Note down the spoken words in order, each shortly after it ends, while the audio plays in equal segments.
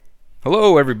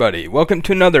Hello, everybody. Welcome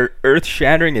to another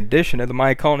earth-shattering edition of the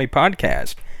My Colony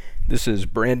podcast. This is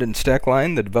Brandon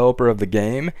Steckline, the developer of the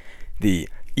game, the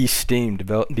esteemed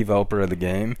developer of the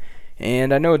game.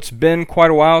 And I know it's been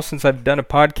quite a while since I've done a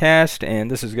podcast,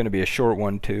 and this is going to be a short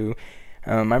one too.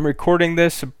 I'm recording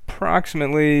this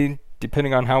approximately,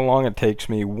 depending on how long it takes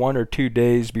me, 1 or 2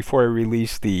 days before I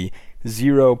release the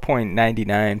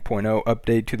 0.99.0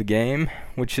 update to the game,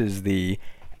 which is the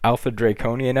Alpha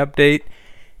Draconian update.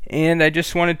 And I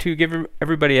just wanted to give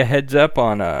everybody a heads up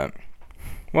on,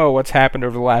 what's happened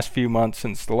over the last few months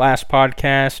since the last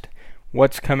podcast,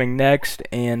 what's coming next,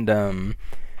 and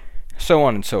so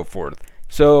on and so forth.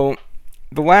 So,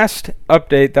 the last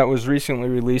update that was recently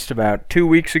released about 2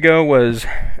 weeks ago was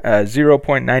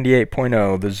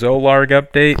 0.98.0, the Zolarg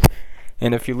update.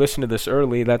 And if you listen to this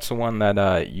early, that's the one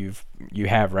that you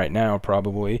have right now,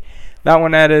 probably. That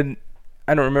one added,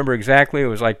 I don't remember exactly, it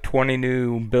was like 20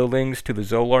 new buildings to the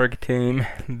Zolarg team.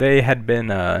 They had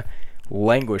been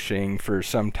languishing for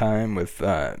some time with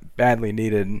badly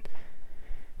needed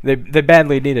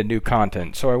new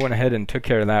content, so I went ahead and took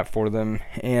care of that for them.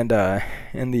 And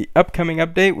in the upcoming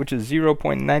update, which is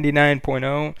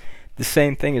 0.99.0, the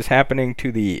same thing is happening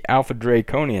to the Alpha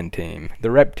Draconian team, the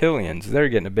Reptilians. They're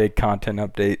getting a big content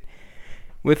update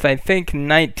with, I think,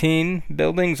 19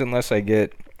 buildings, unless I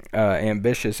get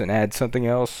ambitious and add something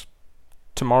else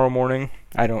tomorrow morning.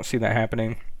 I don't see that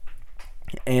happening.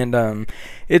 And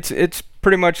it's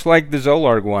pretty much like the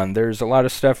Zolarg one. There's a lot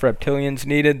of stuff Reptilians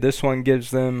needed. This one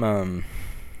gives them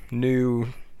new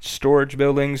storage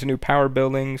buildings, new power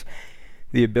buildings,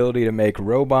 the ability to make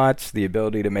robots, the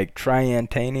ability to make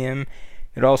triantanium.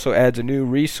 It also adds a new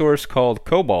resource called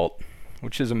cobalt,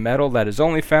 which is a metal that is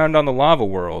only found on the lava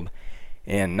world.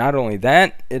 And not only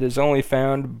that, it is only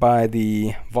found by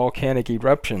the volcanic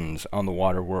eruptions on the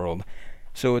water world.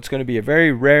 So it's going to be a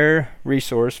very rare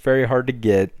resource, very hard to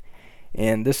get.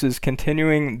 And this is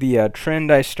continuing the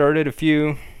trend I started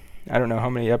I don't know how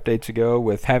many updates ago,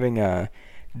 with having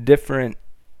different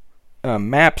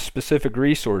map-specific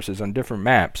resources on different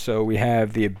maps. So we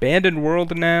have the Abandoned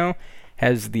World now,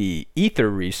 has the Ether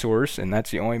resource, and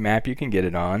that's the only map you can get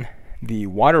it on. The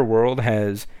Water World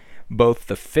has both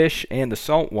the fish and the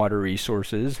saltwater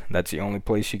resources. That's the only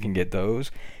place you can get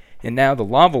those. And now the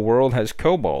Lava World has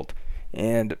cobalt.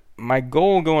 And my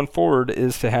goal going forward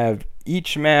is to have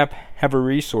each map have a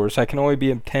resource that can only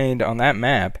be obtained on that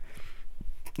map.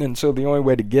 And so the only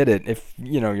way to get it, if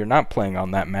you're not playing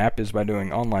on that map, is by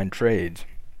doing online trades.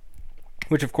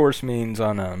 Which of course means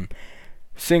on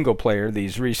single player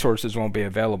these resources won't be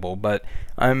available. But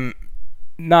I'm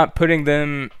not putting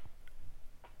them,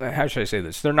 how should I say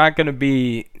this? They're not going to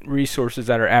be resources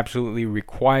that are absolutely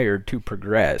required to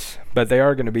progress, but they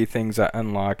are going to be things that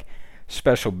unlock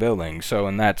special buildings. So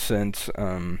in that sense,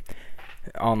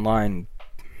 online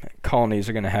colonies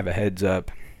are going to have a heads up,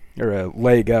 or a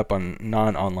leg up on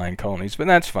non-online colonies, but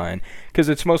that's fine, because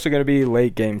it's mostly going to be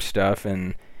late game stuff,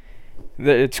 and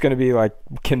it's going to be like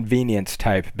convenience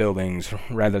type buildings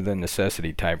rather than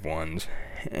necessity type ones.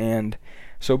 And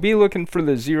so be looking for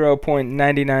the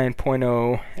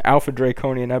 0.99.0 Alpha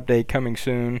Draconian update coming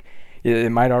soon.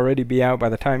 It might already be out by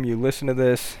the time you listen to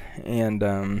this.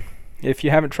 And if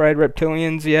you haven't tried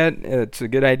Reptilians yet, it's a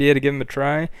good idea to give them a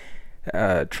try.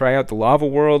 Try out the Lava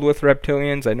World with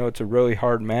Reptilians. I know it's a really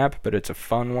hard map, but it's a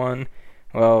fun one.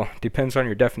 Well, depends on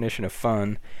your definition of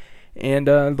fun. And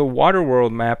the Water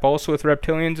World map also with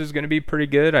Reptilians is going to be pretty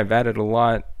good. I've added a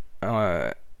lot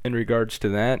in regards to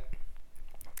that.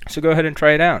 So go ahead and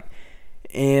try it out.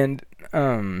 And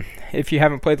if you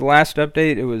haven't played the last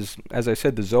update, it was, as I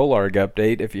said, the Zolarg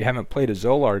update. If you haven't played a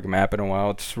Zolarg map in a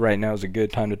while, right now is a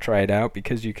good time to try it out,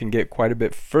 because you can get quite a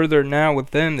bit further now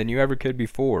with them than you ever could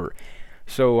before.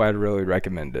 So I'd really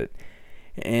recommend it.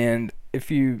 And if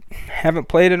you haven't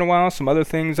played in a while, some other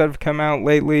things that have come out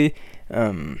lately,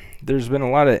 there's been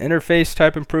a lot of interface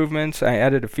type improvements. I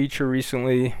added a feature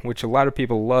recently, which a lot of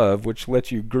people love, which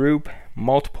lets you group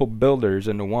multiple builders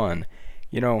into one.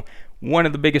 One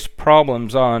of the biggest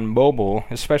problems on mobile,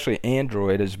 especially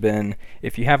Android, has been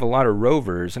if you have a lot of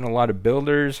rovers and a lot of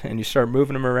builders and you start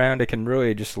moving them around, it can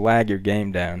really just lag your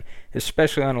game down,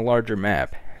 especially on a larger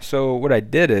map. So what I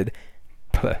did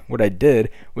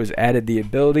was added the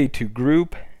ability to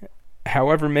group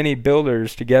however many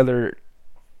builders together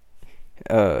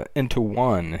into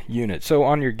one unit. So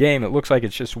on your game, it looks like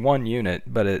it's just one unit,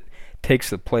 but it takes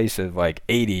the place of like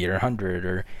 80 or 100,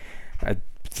 or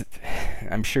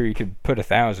I'm sure you could put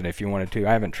 1,000 if you wanted to.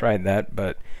 I haven't tried that,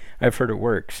 but I've heard it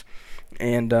works.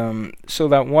 And so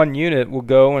that one unit will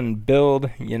go and build,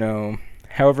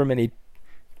 however many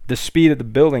the speed of the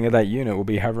building of that unit will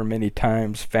be however many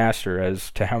times faster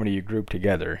as to how many you group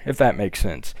together, if that makes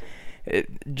sense.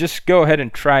 Just go ahead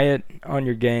and try it on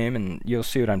your game, and you'll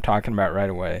see what I'm talking about right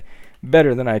away.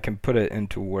 Better than I can put it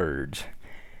into words.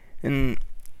 And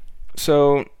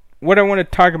so what I want to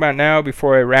talk about now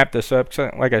before I wrap this up, 'cause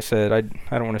like I said, I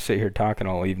don't want to sit here talking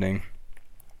all evening.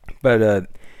 But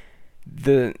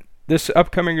this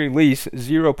upcoming release,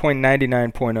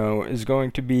 0.99.0, is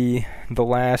going to be the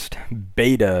last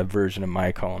beta version of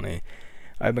MyColony.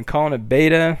 I've been calling it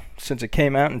beta since it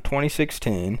came out in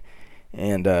 2016,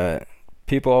 and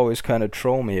people always kind of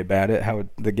troll me about it, how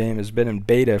the game has been in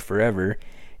beta forever.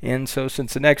 And so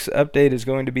since the next update is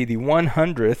going to be the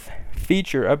 100th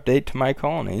feature update to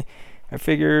MyColony, I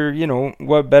figure,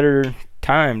 what better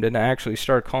time than to actually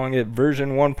start calling it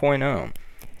version 1.0.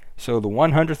 So the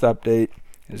 100th update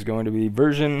is going to be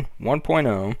version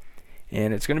 1.0,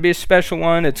 and it's going to be a special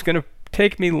one. It's going to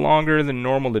take me longer than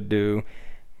normal to do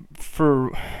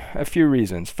for a few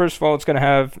reasons. First of all, it's going to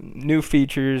have new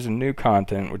features and new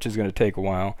content, which is going to take a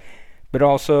while. But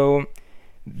also,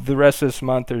 the rest of this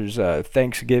month, there's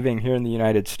Thanksgiving here in the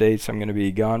United States. I'm going to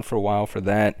be gone for a while for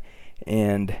that.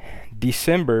 And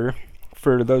December,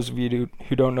 for those of you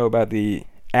who don't know about the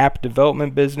app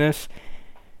development business,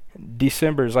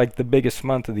 December is like the biggest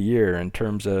month of the year in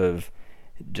terms of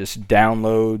just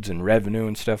downloads and revenue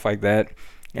and stuff like that.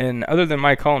 And other than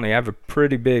MyColony, I have a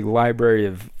pretty big library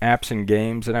of apps and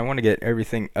games, and I want to get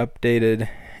everything updated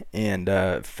and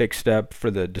fixed up for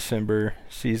the December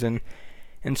season.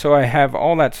 And so I have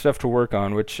all that stuff to work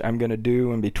on, which I'm going to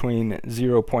do in between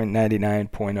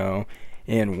 0.99.0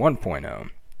 and 1.0.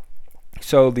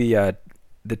 So the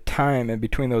time in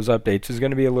between those updates is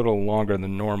going to be a little longer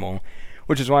than normal,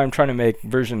 which is why I'm trying to make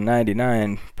version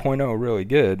 99.0 really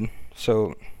good.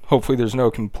 So hopefully there's no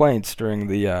complaints during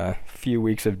the few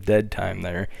weeks of dead time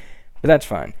there. But that's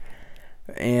fine.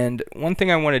 And one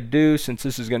thing I want to do, since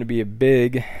this is going to be a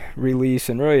big release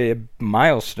and really a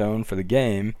milestone for the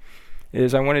game,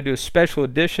 is I want to do a special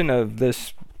edition of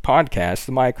this podcast,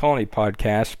 the MyColony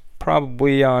podcast,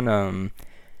 probably on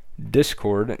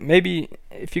Discord. Maybe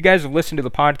if you guys have listened to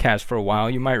the podcast for a while,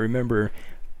 you might remember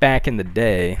back in the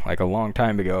day, like a long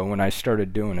time ago when I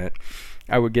started doing it,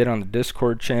 I would get on the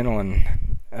Discord channel and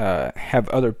have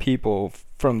other people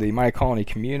from the MyColony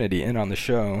community in on the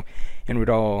show, and we'd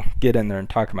all get in there and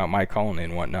talk about MyColony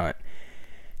and whatnot.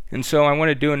 And so I want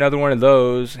to do another one of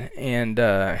those, and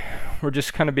we're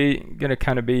just gonna be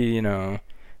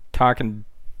talking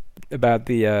about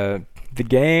the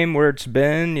game, where it's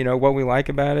been, what we like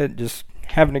about it, just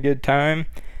having a good time.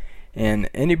 And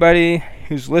anybody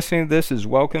who's listening to this is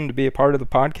welcome to be a part of the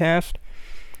podcast.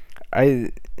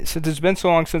 Since it's been so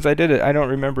long since I did it, I don't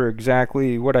remember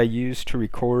exactly what I used to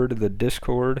record the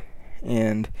Discord,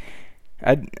 and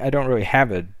I don't really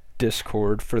have a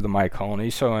Discord for the MyColony,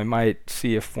 so I might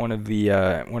see if one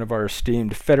of our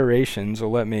esteemed federations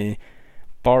will let me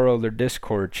borrow their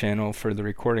Discord channel for the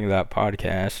recording of that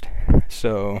podcast.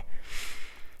 So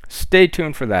stay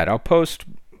tuned for that. I'll post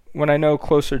when I know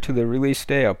closer to the release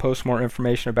day. I'll post more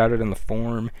information about it in the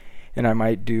forum, and I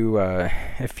might do a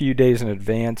few days in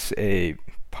advance a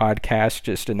podcast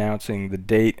just announcing the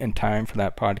date and time for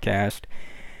that podcast.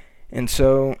 And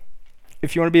so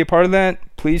if you want to be a part of that,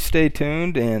 please stay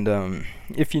tuned. And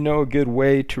if you know a good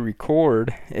way to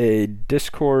record a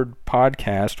Discord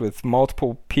podcast with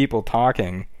multiple people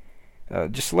talking,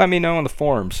 just let me know on the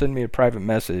forum. Send me a private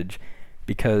message,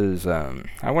 because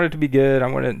I want it to be good.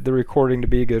 I want the recording to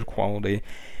be good quality.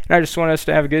 And I just want us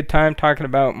to have a good time talking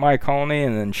about MyColony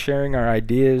and then sharing our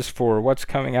ideas for what's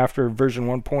coming after version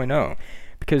 1.0.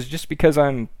 Because just because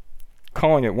I'm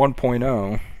calling it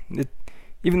 1.0,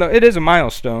 even though it is a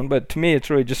milestone, but to me it's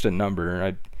really just a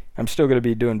number. I'm still going to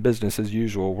be doing business as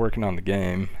usual, working on the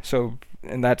game. So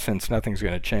in that sense, nothing's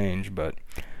going to change. But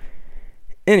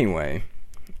anyway,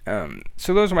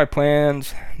 so those are my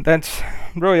plans. That's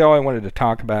really all I wanted to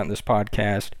talk about in this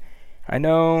podcast. I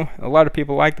know a lot of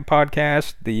people like the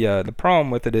podcast. The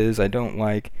problem with it is I don't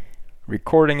like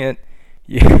recording it.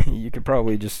 You could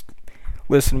probably just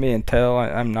listen to me and tell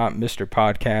I'm not Mr.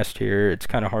 Podcast here. It's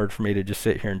kind of hard for me to just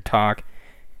sit here and talk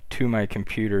to my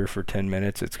computer for 10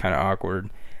 minutes. It's kind of awkward.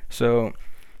 So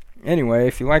anyway,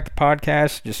 if you like the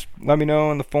podcast, just let me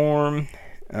know in the forum.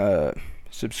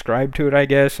 Subscribe to it, I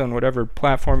guess, on whatever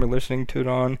platform you're listening to it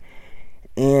on.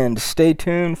 And stay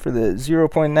tuned for the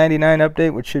 0.99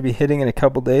 update, which should be hitting in a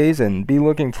couple days, and be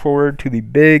looking forward to the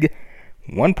big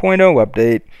 1.0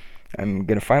 update. I'm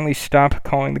going to finally stop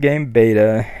calling the game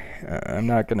beta. I'm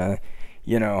not going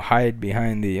to, hide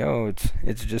behind the,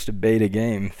 it's just a beta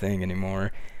game thing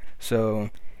anymore. So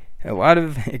A lot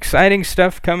of exciting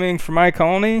stuff coming from my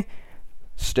colony.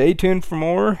 Stay tuned for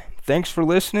more. Thanks for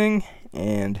listening,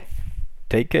 and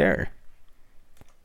take care.